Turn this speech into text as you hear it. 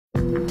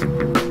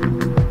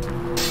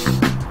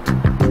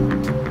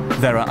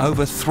There are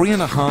over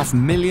 3.5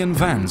 million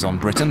vans on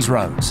Britain's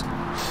roads.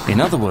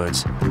 In other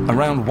words,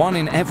 around 1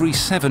 in every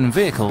 7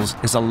 vehicles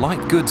is a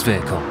light goods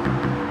vehicle.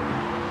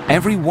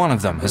 Every one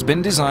of them has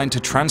been designed to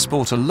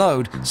transport a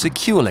load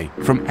securely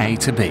from A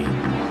to B.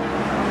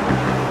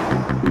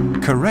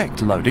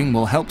 Correct loading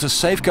will help to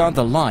safeguard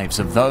the lives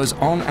of those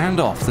on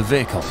and off the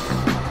vehicle.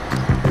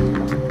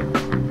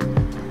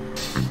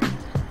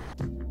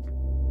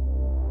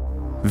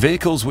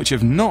 Vehicles which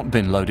have not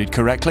been loaded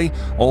correctly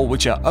or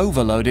which are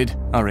overloaded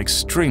are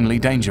extremely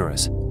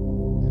dangerous.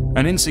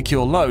 An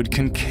insecure load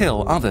can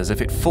kill others if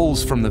it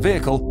falls from the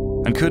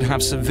vehicle and could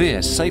have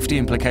severe safety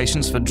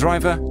implications for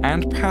driver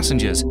and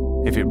passengers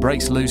if it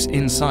breaks loose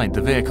inside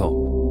the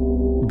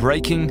vehicle.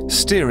 Braking,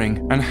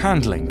 steering and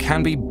handling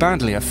can be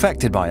badly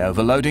affected by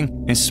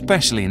overloading,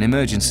 especially in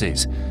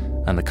emergencies,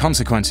 and the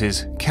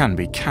consequences can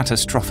be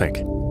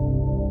catastrophic.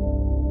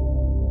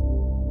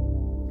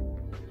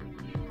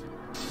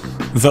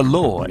 The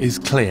law is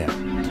clear.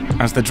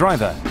 As the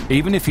driver,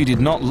 even if you did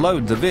not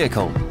load the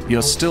vehicle,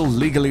 you're still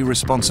legally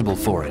responsible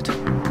for it.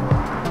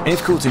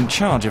 If caught in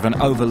charge of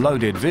an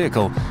overloaded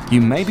vehicle,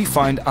 you may be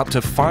fined up to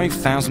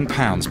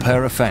 £5,000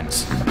 per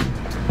offence.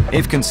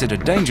 If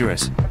considered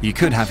dangerous, you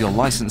could have your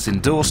licence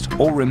endorsed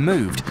or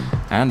removed,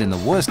 and in the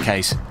worst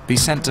case, be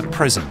sent to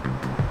prison.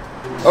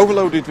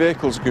 Overloaded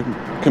vehicles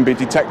can be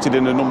detected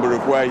in a number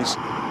of ways,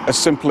 as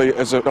simply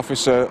as an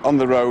officer on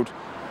the road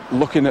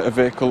looking at a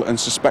vehicle and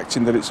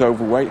suspecting that it's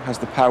overweight has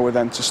the power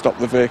then to stop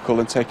the vehicle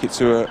and take it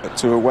to a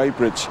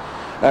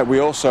weighbridge. We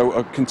also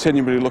are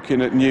continually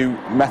looking at new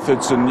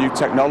methods and new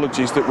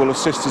technologies that will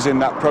assist us in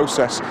that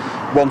process.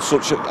 One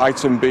such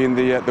item being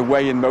the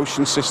weigh-in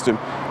motion system,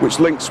 which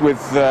links with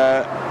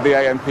the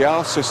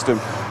ANPR system.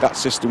 That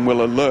system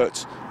will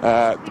alert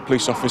the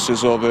police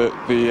officers or the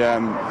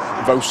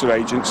VOSA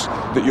agents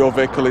that your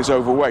vehicle is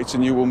overweight,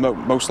 and you will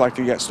most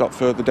likely get stopped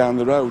further down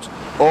the road.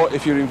 Or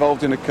if you're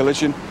involved in a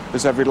collision,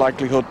 there's every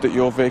likelihood that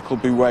your vehicle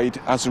will be weighed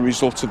as a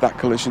result of that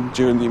collision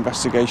during the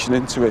investigation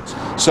into it.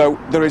 So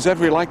there is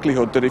every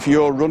likelihood that if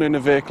you're running a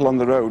vehicle on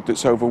the road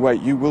that's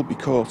overweight, you will be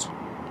caught.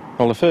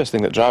 Well, the first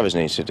thing that drivers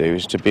need to do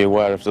is to be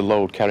aware of the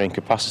load carrying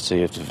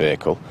capacity of the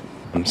vehicle.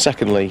 And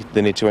secondly,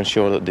 they need to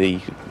ensure that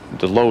the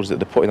loads that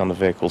they're putting on the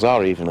vehicles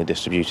are evenly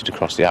distributed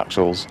across the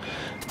axles,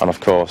 and of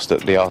course that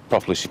they are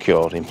properly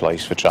secured in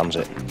place for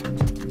transit.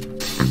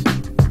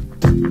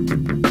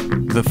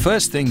 The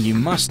first thing you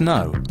must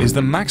know is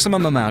the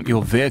maximum amount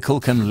your vehicle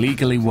can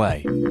legally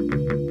weigh.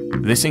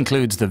 This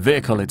includes the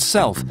vehicle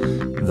itself,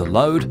 the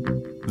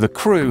load, the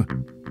crew,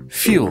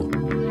 fuel,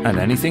 and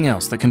anything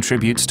else that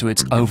contributes to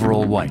its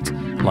overall weight,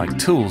 like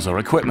tools or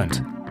equipment.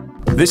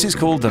 This is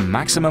called the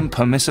maximum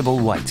permissible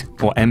weight,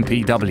 or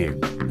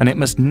MPW, and it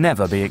must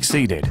never be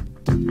exceeded.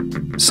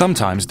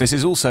 Sometimes this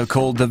is also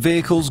called the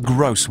vehicle's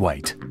gross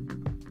weight.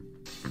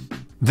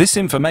 This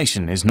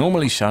information is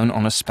normally shown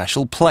on a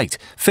special plate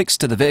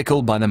fixed to the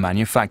vehicle by the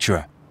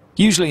manufacturer,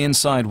 usually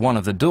inside one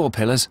of the door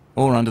pillars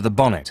or under the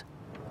bonnet.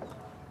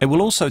 It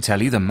will also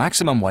tell you the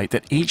maximum weight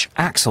that each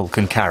axle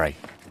can carry,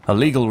 a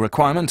legal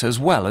requirement as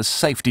well as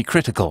safety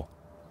critical.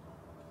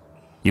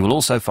 You will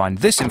also find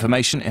this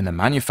information in the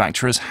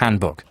manufacturer's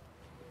handbook.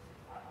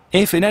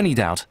 If in any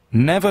doubt,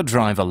 never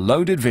drive a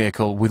loaded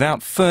vehicle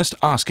without first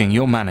asking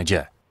your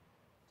manager.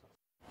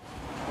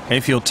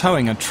 If you're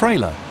towing a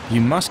trailer,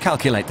 you must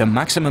calculate the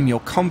maximum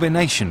your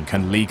combination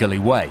can legally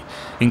weigh,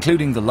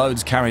 including the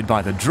loads carried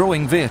by the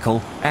drawing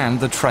vehicle and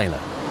the trailer.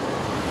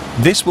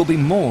 This will be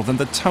more than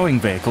the towing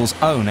vehicle's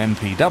own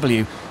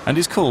MPW and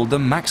is called the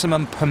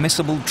maximum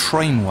permissible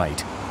train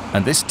weight,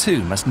 and this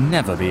too must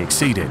never be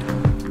exceeded.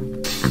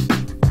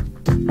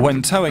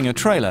 When towing a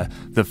trailer,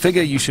 the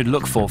figure you should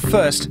look for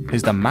first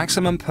is the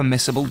maximum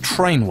permissible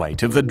train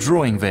weight of the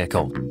drawing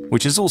vehicle,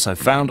 which is also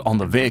found on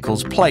the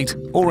vehicle's plate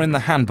or in the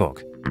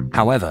handbook.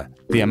 However,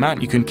 the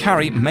amount you can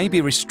carry may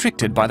be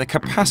restricted by the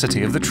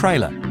capacity of the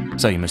trailer,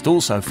 so you must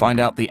also find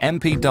out the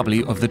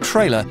MPW of the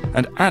trailer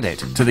and add it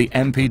to the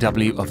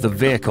MPW of the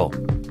vehicle.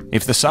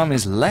 If the sum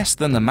is less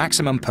than the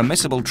maximum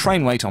permissible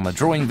train weight on the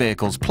drawing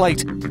vehicle's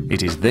plate,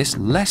 it is this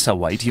lesser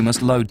weight you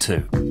must load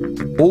to.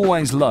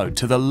 Always load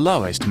to the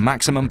lowest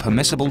maximum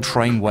permissible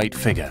train weight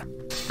figure.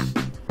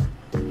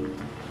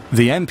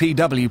 The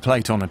MPW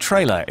plate on a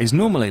trailer is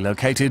normally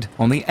located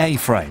on the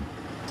A-frame.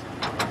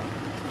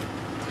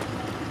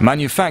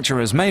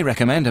 Manufacturers may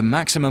recommend a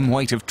maximum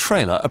weight of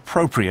trailer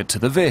appropriate to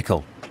the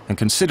vehicle, and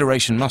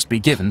consideration must be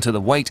given to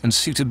the weight and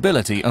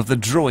suitability of the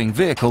drawing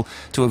vehicle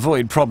to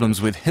avoid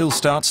problems with hill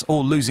starts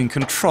or losing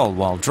control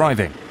while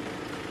driving.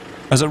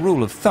 As a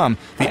rule of thumb,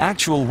 the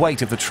actual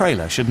weight of the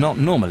trailer should not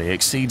normally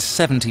exceed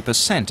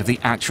 70% of the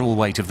actual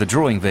weight of the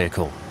drawing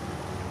vehicle.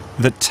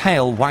 The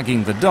tail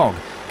wagging the dog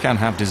can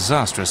have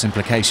disastrous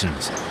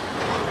implications.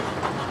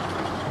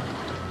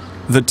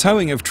 The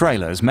towing of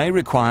trailers may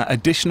require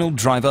additional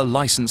driver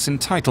license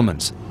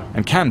entitlements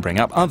and can bring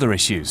up other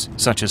issues,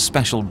 such as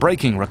special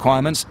braking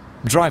requirements,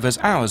 driver's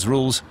hours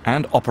rules,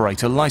 and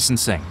operator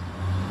licensing.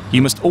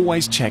 You must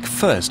always check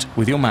first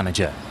with your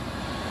manager.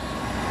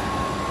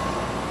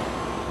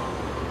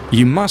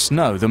 You must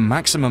know the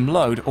maximum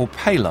load or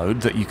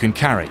payload that you can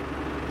carry.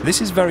 This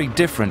is very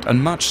different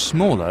and much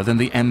smaller than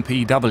the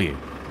MPW.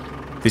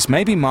 This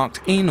may be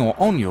marked in or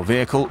on your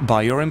vehicle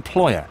by your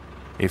employer.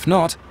 If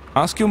not,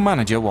 ask your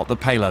manager what the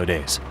payload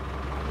is.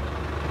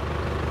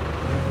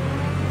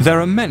 There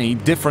are many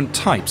different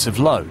types of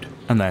load,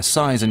 and their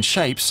size and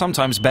shape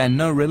sometimes bear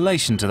no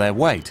relation to their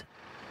weight.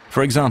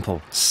 For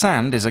example,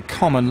 sand is a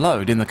common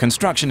load in the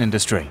construction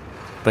industry,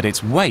 but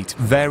its weight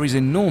varies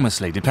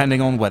enormously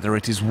depending on whether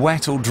it is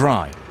wet or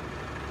dry.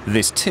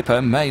 This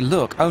tipper may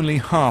look only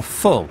half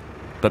full,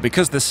 but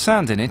because the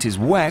sand in it is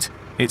wet,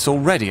 it's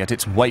already at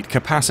its weight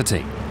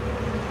capacity.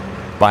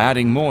 By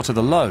adding more to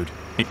the load,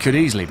 it could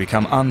easily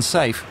become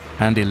unsafe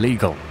and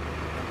illegal.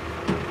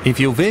 If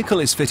your vehicle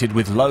is fitted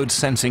with load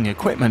sensing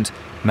equipment,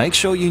 make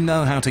sure you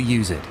know how to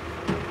use it.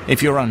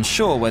 If you're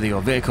unsure whether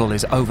your vehicle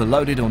is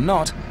overloaded or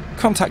not,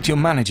 contact your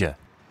manager.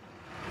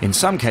 In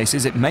some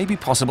cases, it may be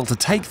possible to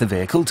take the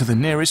vehicle to the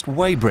nearest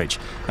weighbridge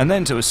and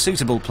then to a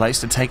suitable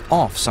place to take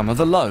off some of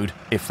the load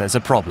if there's a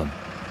problem.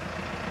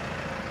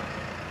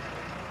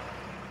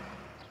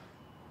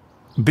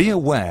 Be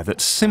aware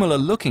that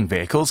similar-looking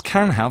vehicles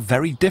can have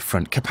very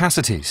different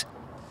capacities.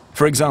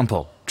 For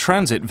example,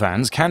 transit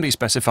vans can be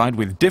specified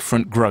with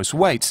different gross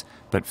weights,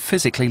 but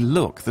physically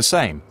look the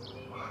same.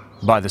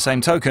 By the same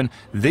token,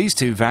 these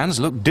two vans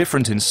look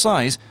different in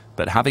size,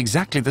 but have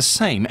exactly the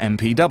same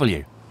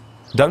MPW.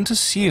 Don't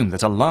assume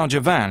that a larger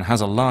van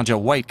has a larger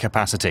weight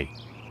capacity.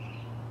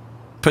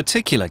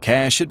 Particular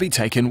care should be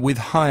taken with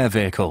hire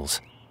vehicles.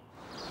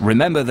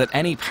 Remember that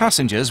any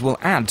passengers will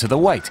add to the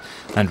weight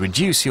and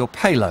reduce your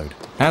payload,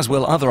 as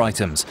will other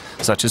items,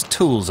 such as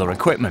tools or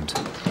equipment.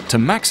 To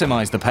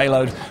maximize the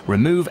payload,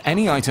 remove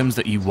any items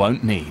that you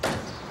won't need.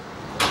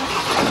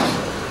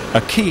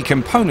 A key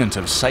component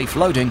of safe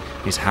loading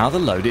is how the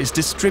load is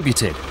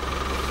distributed.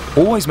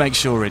 Always make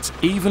sure it's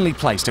evenly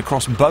placed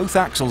across both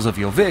axles of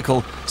your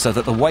vehicle so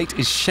that the weight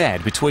is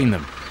shared between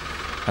them.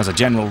 As a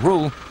general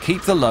rule,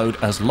 keep the load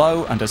as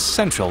low and as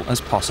central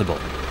as possible.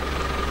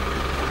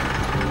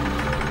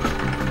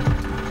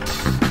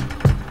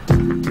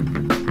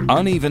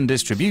 Uneven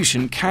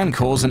distribution can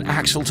cause an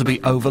axle to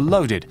be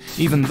overloaded,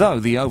 even though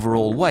the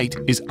overall weight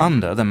is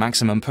under the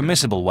maximum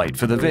permissible weight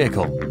for the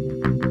vehicle.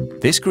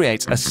 This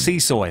creates a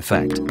seesaw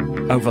effect,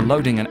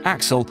 overloading an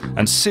axle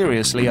and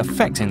seriously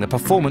affecting the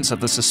performance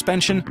of the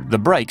suspension, the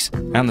brakes,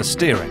 and the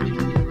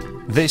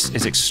steering. This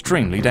is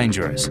extremely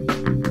dangerous.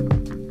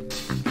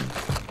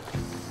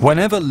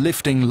 Whenever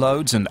lifting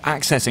loads and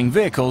accessing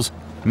vehicles,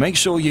 make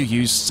sure you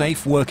use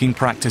safe working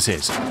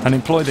practices and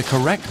employ the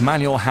correct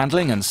manual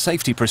handling and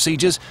safety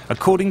procedures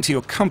according to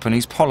your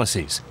company's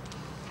policies.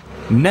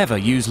 Never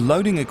use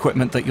loading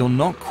equipment that you're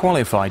not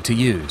qualified to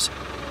use.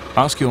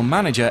 Ask your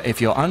manager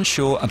if you're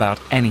unsure about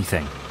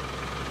anything.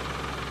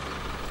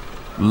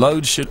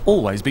 Loads should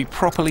always be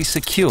properly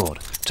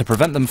secured to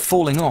prevent them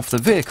falling off the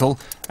vehicle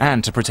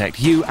and to protect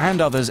you and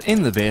others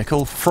in the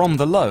vehicle from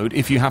the load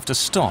if you have to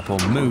stop or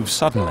move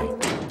suddenly.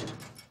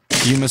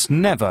 You must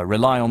never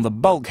rely on the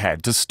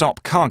bulkhead to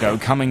stop cargo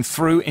coming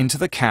through into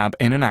the cab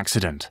in an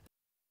accident.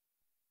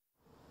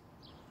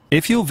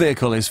 If your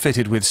vehicle is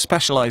fitted with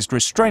specialized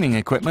restraining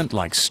equipment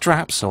like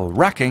straps or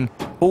racking,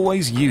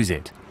 always use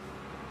it.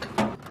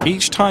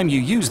 Each time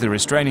you use the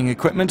restraining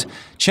equipment,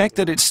 check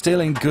that it's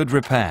still in good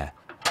repair.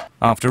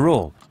 After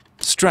all,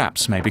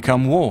 straps may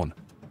become worn,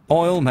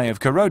 oil may have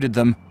corroded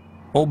them,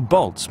 or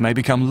bolts may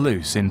become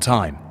loose in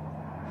time.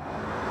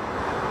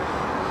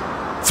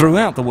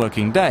 Throughout the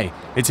working day,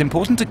 it's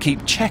important to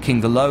keep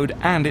checking the load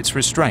and its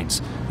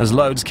restraints, as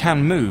loads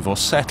can move or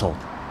settle.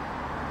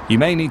 You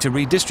may need to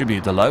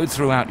redistribute the load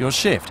throughout your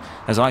shift,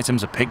 as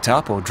items are picked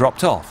up or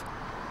dropped off.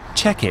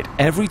 Check it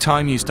every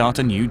time you start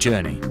a new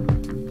journey.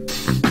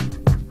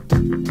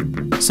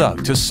 So,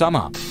 to sum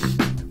up,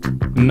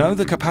 know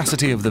the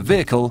capacity of the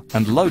vehicle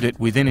and load it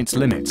within its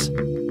limits.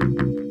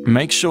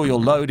 Make sure your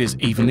load is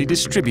evenly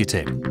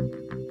distributed.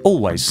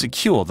 Always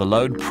secure the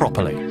load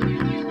properly.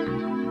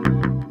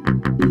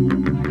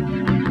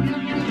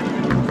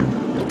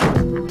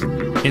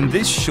 In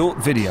this short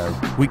video,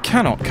 we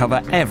cannot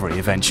cover every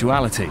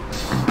eventuality.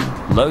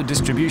 Load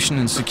distribution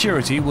and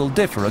security will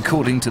differ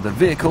according to the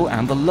vehicle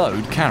and the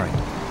load carried.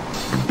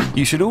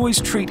 You should always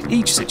treat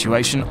each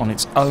situation on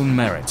its own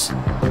merits.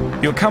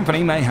 Your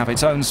company may have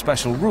its own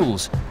special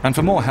rules, and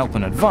for more help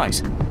and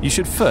advice, you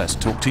should first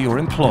talk to your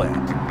employer.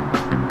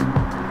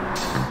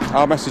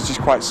 Our message is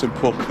quite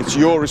simple. It's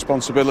your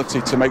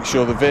responsibility to make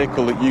sure the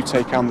vehicle that you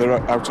take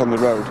out on the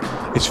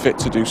road is fit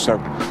to do so.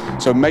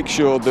 So make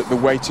sure that the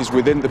weight is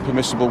within the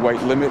permissible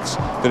weight limits,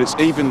 that it's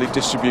evenly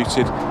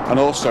distributed, and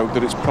also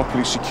that it's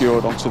properly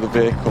secured onto the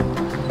vehicle.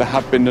 There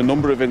have been a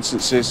number of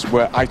instances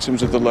where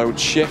items of the load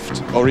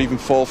shift or even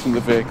fall from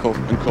the vehicle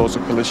and cause a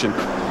collision.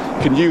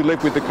 Can you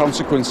live with the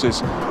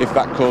consequences if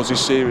that causes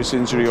serious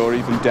injury or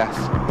even death?